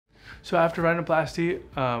So after rhinoplasty,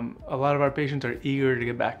 a lot of our patients are eager to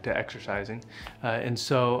get back to exercising.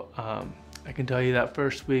 I can tell you that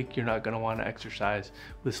first week, you're not gonna wanna exercise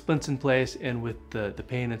with splints in place and with the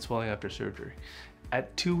pain and swelling after surgery.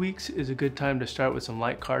 At 2 weeks is a good time to start with some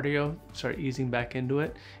light cardio, start easing back into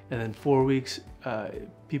it. And then 4 weeks,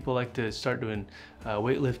 people like to start doing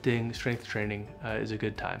weightlifting, strength training is a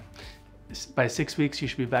good time. By 6 weeks, you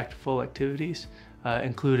should be back to full activities,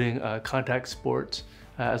 including contact sports,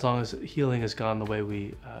 as long as healing has gone the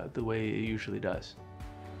way it usually does.